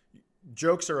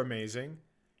 jokes are amazing.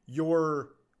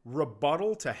 Your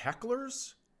rebuttal to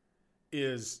hecklers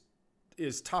is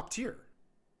top tier.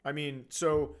 I mean,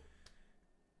 so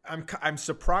I'm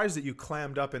surprised that you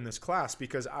clammed up in this class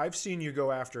because I've seen you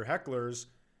go after hecklers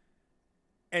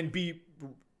and be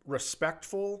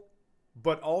respectful,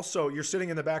 but also you're sitting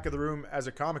in the back of the room as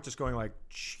a comic just going like,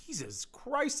 Jesus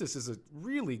Christ, this is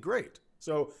really great.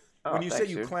 So when you say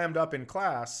you clammed up in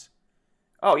class.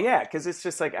 Oh, yeah, because it's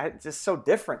just like, it's just so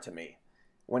different to me.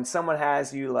 When someone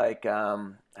has you like,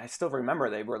 I still remember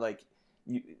they were like,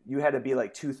 you had to be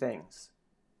like two things.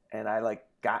 And I like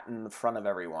got in the front of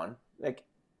everyone, like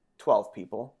 12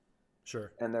 people.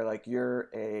 Sure. And they're like, you're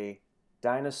a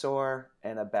dinosaur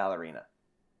and a ballerina.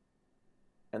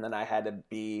 And then I had to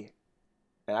be,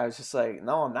 and I was just like,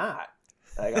 no, I'm not.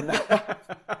 Like, I'm not.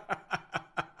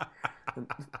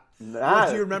 Well,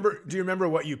 do you remember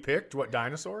what you picked? What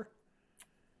dinosaur?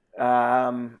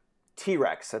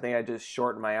 T-Rex. I think I just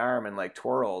shortened my arm and like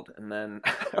twirled, and then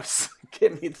I was like,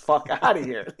 get me the fuck out of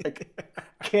here. Like,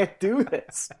 I can't do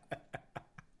this.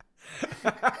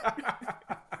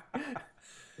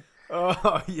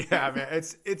 Oh yeah, man.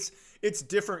 It's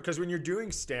different because when you're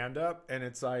doing stand-up and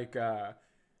it's like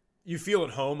you feel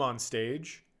at home on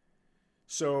stage,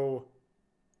 so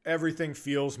everything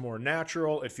feels more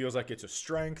natural. It feels like it's a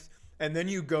strength, and then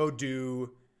you go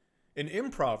do an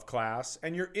improv class,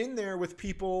 and you're in there with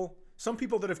people. Some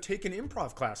people that have taken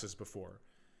improv classes before.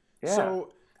 Yeah.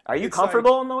 So are you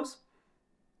comfortable in those?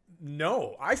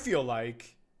 No, I feel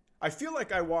like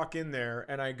I walk in there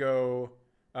and I go,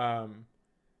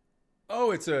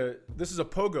 oh, this is a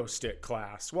pogo stick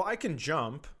class. Well, I can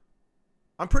jump.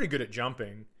 I'm pretty good at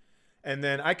jumping. And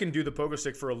then I can do the pogo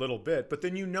stick for a little bit, but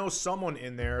then someone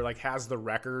in there like has the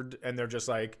record and they're just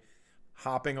like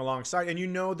hopping alongside,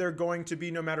 and they're going to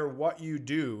be, no matter what you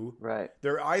do, right,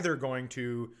 they're either going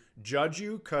to judge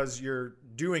you because you're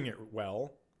doing it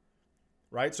well,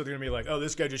 right? So they're gonna be like, oh,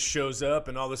 this guy just shows up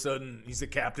and all of a sudden he's the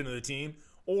captain of the team,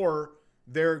 or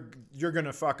you're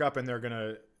gonna fuck up and they're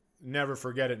gonna never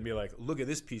forget it and be like, look at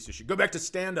this piece of shit, go back to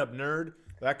stand up, nerd,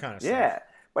 that kind of stuff. Yeah,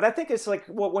 but I think it's like,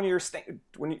 well, when you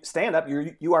stand up,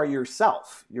 you are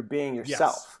yourself, you're being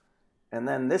yourself. Yes. And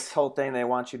then this whole thing, they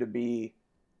want you to be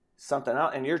something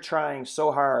else, and you're trying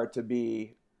so hard to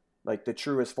be like the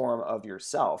truest form of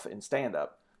yourself in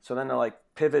stand-up. So then they'll like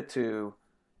pivot to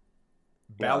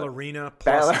ballerina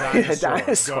plus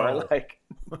dinosaur. Like,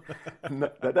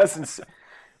 no, that doesn't.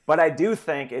 But I do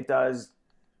think it does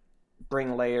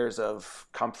bring layers of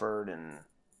comfort, and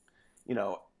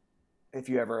if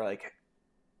you ever like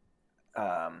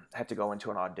have to go into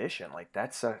an audition, like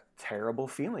that's a terrible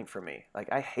feeling for me.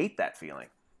 Like I hate that feeling.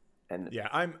 And yeah,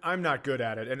 I'm not good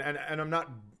at it, and I'm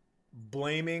not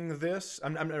blaming this.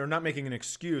 I'm not making an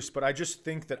excuse, but I just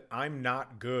think that I'm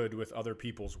not good with other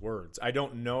people's words. I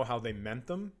don't know how they meant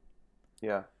them.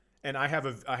 Yeah, and I have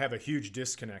a huge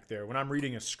disconnect there. When I'm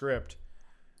reading a script,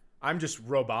 I'm just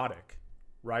robotic,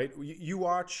 right? You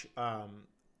watch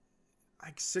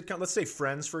like sitcom, let's say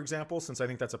Friends, for example, since I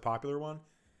think that's a popular one,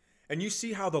 and you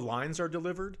see how the lines are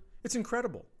delivered. It's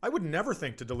incredible. I would never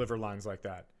think to deliver lines like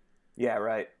that. Yeah,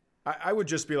 right. I would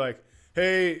just be like,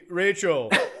 hey,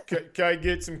 Rachel, can I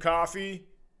get some coffee?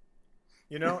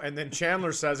 And then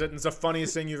Chandler says it, and it's the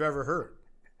funniest thing you've ever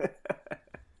heard.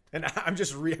 And I'm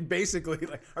just basically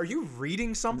like, are you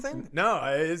reading something?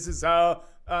 No, this is how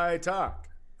I talk.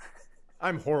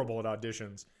 I'm horrible at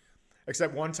auditions.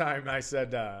 Except one time I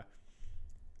said, I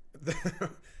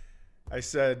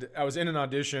was in an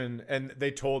audition, and they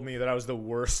told me that I was the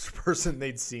worst person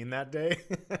they'd seen that day.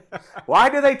 Why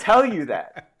do they tell you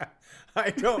that?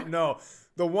 I don't know.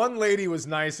 The one lady was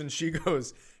nice, and she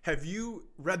goes, have you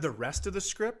read the rest of the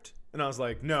script? And I was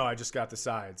like, no, I just got the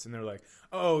sides. And they're like,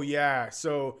 oh, yeah.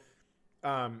 So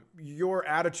your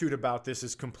attitude about this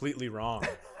is completely wrong.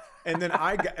 And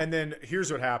then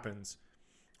here's what happens.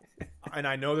 And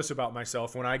I know this about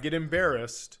myself. When I get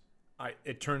embarrassed,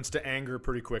 it turns to anger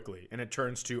pretty quickly. And it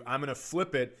turns to, I'm going to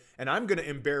flip it and I'm going to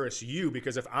embarrass you,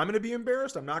 because if I'm going to be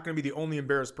embarrassed, I'm not going to be the only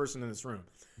embarrassed person in this room.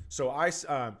 So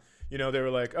they were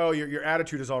like, oh, your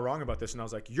attitude is all wrong about this. And I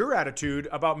was like, your attitude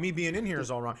about me being in here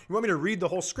is all wrong. You want me to read the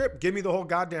whole script? Give me the whole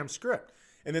goddamn script.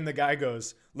 And then the guy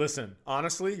goes, listen,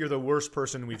 honestly, you're the worst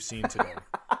person we've seen today.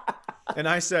 And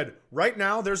I said, right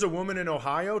now, there's a woman in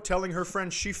Ohio telling her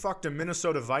friend she fucked a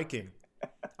Minnesota Viking.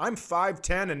 I'm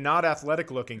 5'10" and not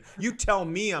athletic looking. You tell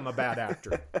me I'm a bad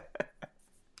actor.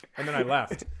 And then I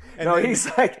left. And no, he's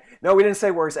like, no, we didn't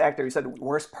say worst actor. He said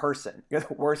worst person. You're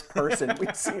the worst person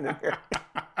we've seen in here.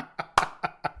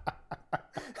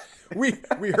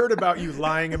 We heard about you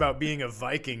lying about being a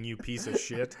Viking, you piece of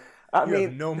shit. You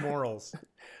have no morals.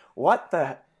 What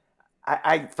the?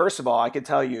 I first of all, I could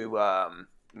tell you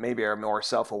maybe are more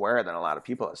self-aware than a lot of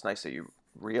people. It's nice that you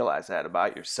realize that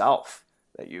about yourself.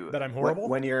 That I'm horrible?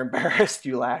 When you're embarrassed,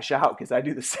 you lash out, because I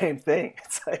do the same thing.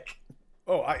 It's like...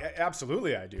 Oh,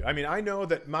 absolutely I do. I mean, I know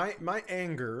that my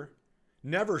anger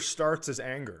never starts as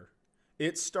anger.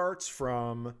 It starts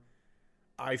from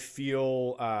I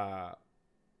feel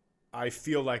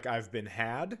like I've been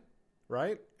had,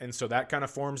 right? And so that kind of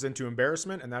forms into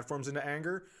embarrassment, and that forms into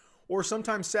anger. Or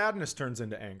sometimes sadness turns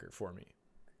into anger for me.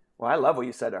 Well, I love what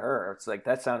you said to her. It's like,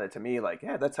 that sounded to me like,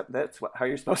 yeah, that's how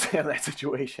you're supposed to handle that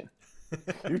situation.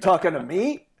 You're talking to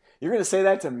me? You're going to say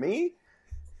that to me?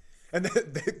 And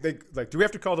they like, do we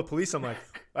have to call the police? I'm like,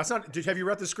 that's not, have you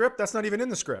read the script? That's not even in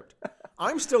the script.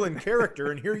 I'm still in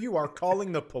character, and here you are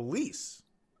calling the police.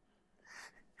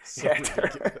 So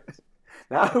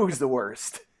now who's the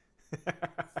worst?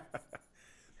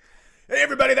 Hey,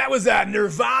 everybody, that was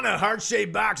Nirvana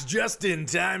heart-shaped box just in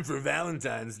time for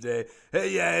Valentine's Day. Hey,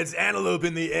 yeah, it's Antelope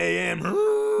in the AM.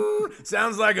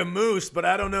 Sounds like a moose, but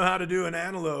I don't know how to do an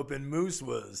antelope, and moose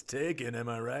was taken, am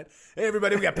I right? Hey,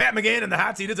 everybody, we got Pat McGann in the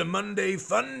hot seat. It's a Monday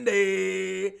fun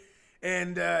day.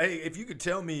 And, hey, if you could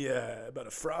tell me about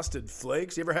a Frosted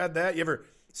Flakes. You ever had that? You ever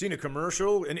seen a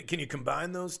commercial? And can you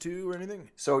combine those two or anything?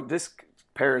 So this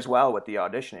pairs well with the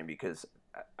auditioning, because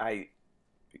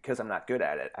I'm not good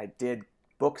at it, I did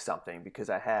book something because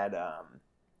I had a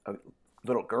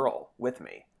little girl with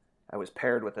me. I was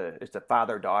paired with it's a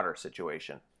father-daughter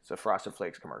situation. It's a Frosted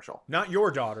Flakes commercial. Not your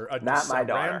daughter. Not my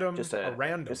daughter. Random, just a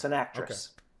random. Just an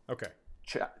actress. Okay.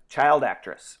 Child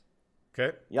actress.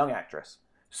 Okay. Young actress.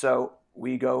 So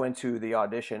we go into the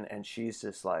audition, and she's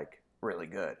just like really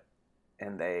good.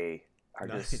 And they are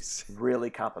just really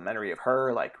complimentary of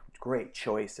her. Like, great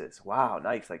choices. Wow,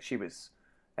 nice. Like she was...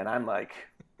 And I'm like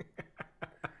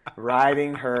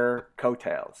riding her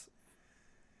coattails.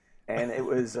 And it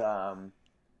was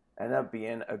ended up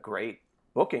being a great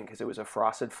booking, because it was a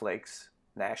Frosted Flakes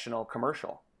national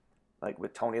commercial. Like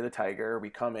with Tony the Tiger, we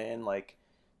come in like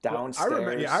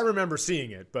downstairs. I remember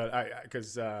seeing it, but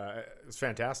because it was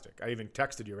fantastic. I even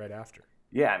texted you right after.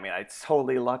 Yeah, I mean, I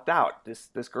totally lucked out.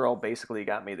 This girl basically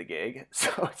got me the gig.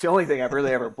 So it's the only thing I've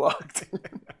really ever booked.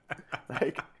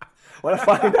 Like... I want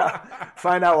to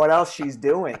find out what else she's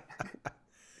doing.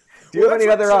 Do you have any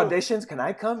other auditions? Can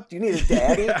I come? Do you need a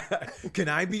daddy? Yeah. Can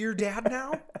I be your dad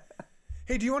now?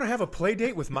 Hey, do you want to have a play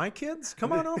date with my kids?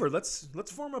 Come on over. Let's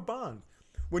form a bond.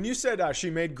 When you said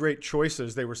she made great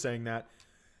choices, they were saying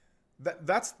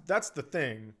that's the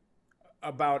thing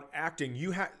about acting.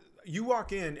 You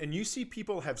walk in and you see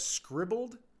people have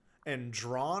scribbled and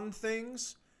drawn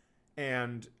things,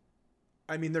 and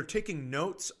I mean, they're taking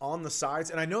notes on the sides,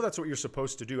 and I know that's what you're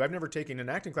supposed to do. I've never taken an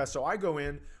acting class, so I go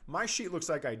in. My sheet looks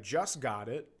like I just got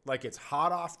it, like it's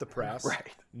hot off the press,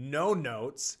 right? No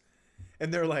notes.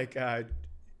 And they're like, do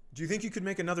you think you could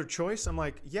make another choice? I'm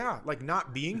like, yeah, like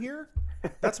not being here?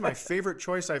 That's my favorite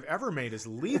choice I've ever made, is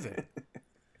leaving.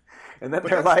 And then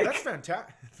they're like... That's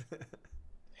fantastic.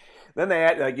 Then they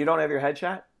add, like, you don't have your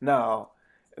headshot? No.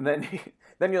 And then...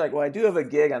 Then you're like, well, I do have a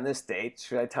gig on this date.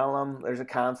 Should I tell them there's a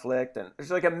conflict? And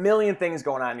there's like a million things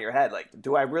going on in your head. Like,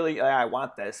 do I really, I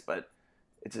want this, but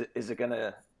is it going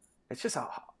to, it's just an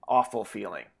awful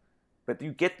feeling. But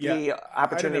you get the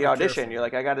opportunity to audition. You're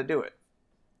like, I got to do it.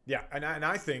 Yeah. And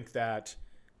I think that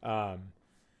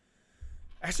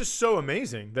it's just so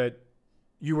amazing that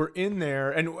you were in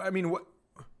there. And I mean,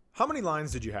 how many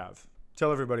lines did you have?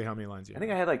 Tell everybody how many lines you had. I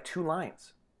think I had like 2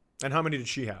 lines. And how many did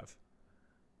she have?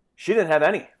 She didn't have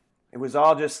any. It was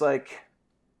all just like,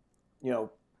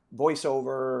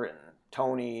 voiceover and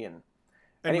Tony and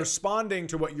responding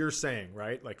to what you're saying,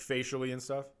 right? Like facially and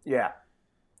stuff. Yeah.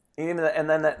 And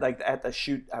then that, like at the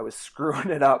shoot, I was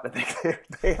screwing it up. And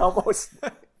they almost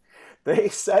They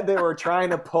said they were trying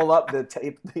to pull up the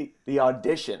tape, the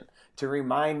audition, to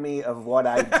remind me of what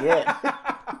I did.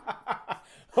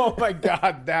 Oh my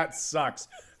God, that sucks.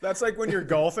 That's like when you're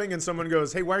golfing and someone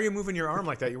goes, hey, why are you moving your arm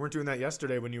like that? You weren't doing that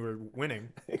yesterday when you were winning.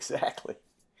 Exactly.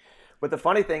 But the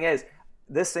funny thing is,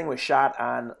 this thing was shot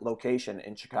on location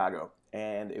in Chicago,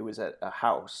 and it was at a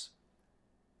house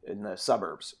in the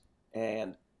suburbs.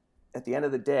 And at the end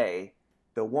of the day,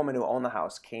 the woman who owned the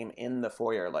house came in the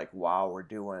foyer like, while we're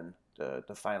doing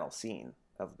the final scene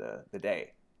of the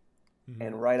day. Mm-hmm.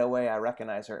 And right away I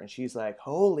recognize her, and she's like,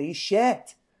 holy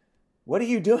shit, what are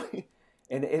you doing?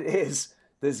 And it is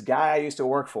this guy I used to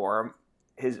work for,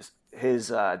 his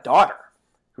daughter,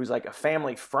 who's like a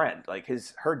family friend. Like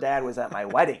her dad was at my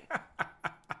wedding.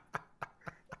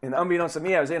 And unbeknownst to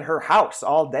me, I was in her house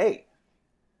all day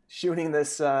shooting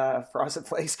this Frosted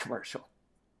Flakes commercial.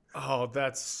 Oh,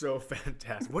 that's so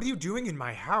fantastic. What are you doing in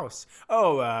my house?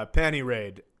 Oh, panty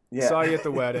raid. Yeah. Saw you at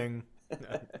the wedding.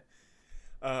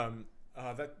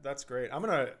 That's great.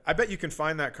 I bet you can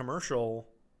find that commercial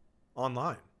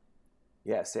online.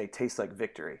 Yeah, say tastes like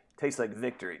victory. Tastes like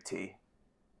victory, T.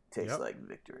 Tastes like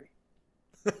victory.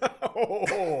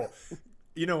 Oh,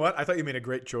 you know what? I thought you made a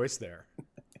great choice there.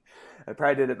 I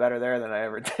probably did it better there than I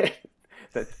ever did.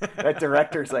 That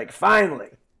director's like, finally.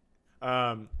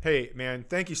 Hey, man,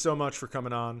 thank you so much for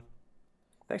coming on.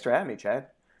 Thans for having me, Chad.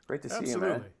 Great to see you,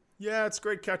 man. Yeah, it's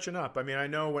great catching up. I mean, I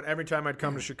know every time I'd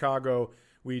come to Chicago,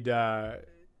 we'd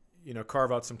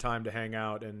carve out some time to hang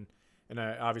out, and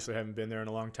I obviously haven't been there in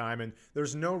a long time. And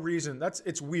there's no reason.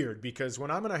 It's weird because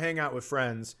when I'm going to hang out with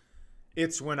friends,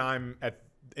 it's when I'm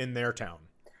in their town.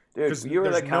 Dude, there's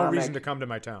no reason to come to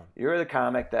my town. You're the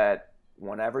comic that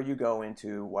whenever you go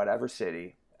into whatever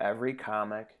city, every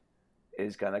comic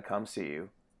is going to come see you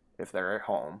if they're at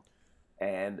home,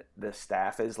 and the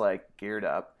staff is like geared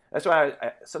up. That's why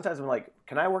I sometimes I'm like,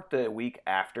 can I work the week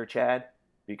after Chad?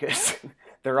 Because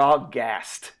they're all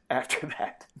gassed after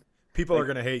that. People are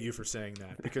going to hate you for saying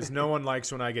that because no one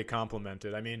likes when I get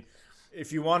complimented. I mean,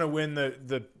 if you want to win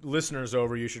the listeners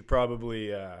over, you should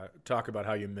probably talk about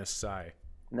how you miss Cy.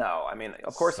 No, I mean,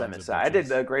 of course I miss Cy. I did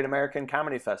the Great American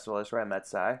Comedy Festival. That's where I met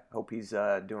Cy. Hope he's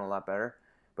doing a lot better.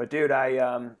 But dude,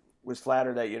 I was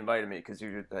flattered that you invited me because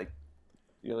you're the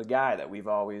guy that we've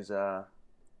always look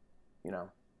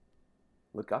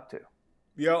up to.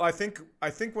 Yeah, I think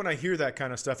when I hear that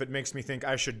kind of stuff, it makes me think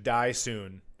I should die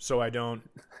soon so I don't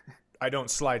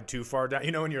slide too far down.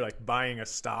 You know, when you're like buying a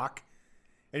stock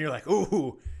and you're like,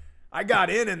 ooh, I got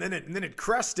in and then it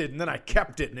crested and then I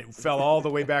kept it and it fell all the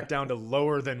way back down to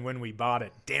lower than when we bought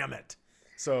it. Damn it.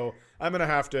 So I'm going to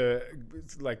have to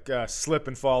slip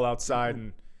and fall outside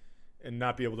and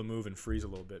not be able to move and freeze a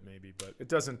little bit maybe. But it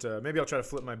doesn't, maybe I'll try to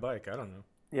flip my bike. I don't know.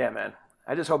 Yeah, man.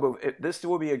 I just hope this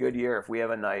will be a good year if we have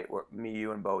a night where me,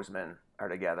 you, and Bozeman are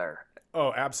together.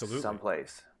 Oh, absolutely.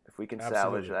 Someplace. If we can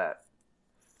salvage that.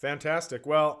 Fantastic.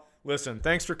 Well, listen,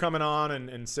 thanks for coming on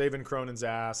and saving Cronin's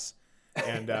ass.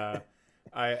 And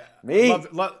I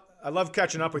love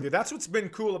catching up with you. That's what's been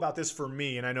cool about this for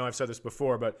me. And I know I've said this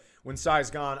before, but when Cy's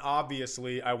gone,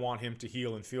 obviously I want him to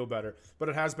heal and feel better. But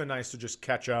it has been nice to just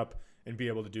catch up and be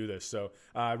able to do this. So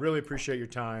I really appreciate your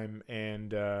time,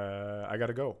 and I got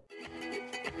to go.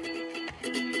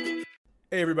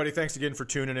 Hey, everybody. Thanks again for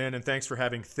tuning in, and thanks for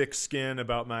having thick skin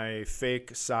about my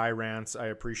fake Cy rants. I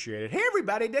appreciate it. Hey,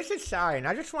 everybody. This is Cy, and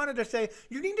I just wanted to say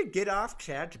you need to get off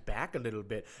Chad's back a little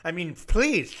bit. I mean,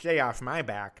 please stay off my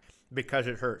back because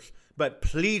it hurts. But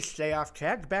please stay off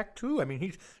Chad's back, too. I mean,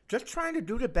 he's just trying to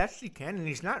do the best he can, and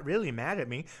he's not really mad at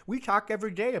me. We talk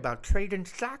every day about trading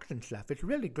stocks and stuff. It's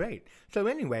really great. So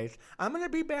anyways, I'm going to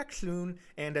be back soon,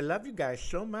 and I love you guys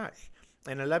so much.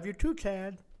 And I love you too,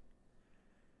 Chad.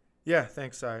 Yeah,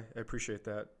 thanks, Cy. I appreciate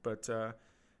that. But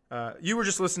you were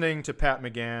just listening to Pat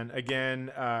McGann.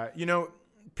 Again,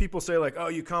 people say like, oh,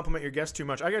 you compliment your guests too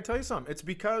much. I got to tell you something. It's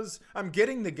because I'm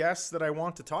getting the guests that I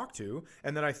want to talk to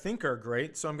and that I think are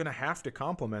great, so I'm going to have to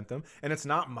compliment them. And it's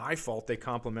not my fault they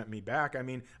compliment me back. I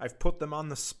mean, I've put them on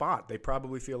the spot. They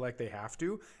probably feel like they have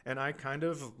to, and I kind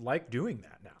of like doing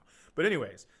that now. But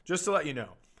anyways, just to let you know,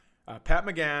 Pat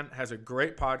McGann has a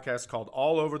great podcast called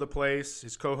All Over the Place.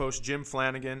 His co-host, Jim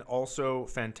Flanagan, also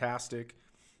fantastic.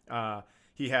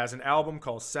 He has an album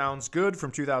called Sounds Good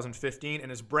from 2015 and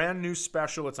his brand new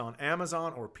special. It's on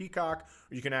Amazon or Peacock,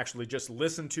 or you can actually just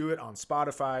listen to it on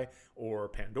Spotify or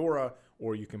Pandora,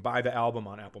 or you can buy the album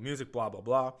on Apple Music, blah, blah,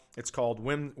 blah. It's called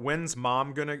When's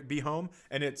Mom Gonna Be Home?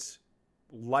 And it's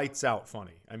lights out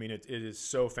funny. I mean, it is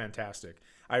so fantastic.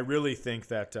 I really think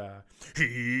that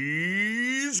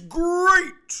he's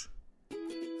great.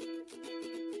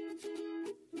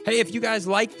 Hey, if you guys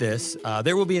like this,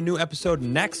 there will be a new episode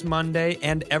next Monday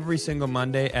and every single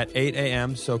Monday at 8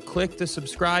 a.m. So click the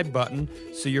subscribe button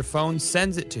so your phone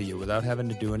sends it to you without having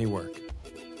to do any work.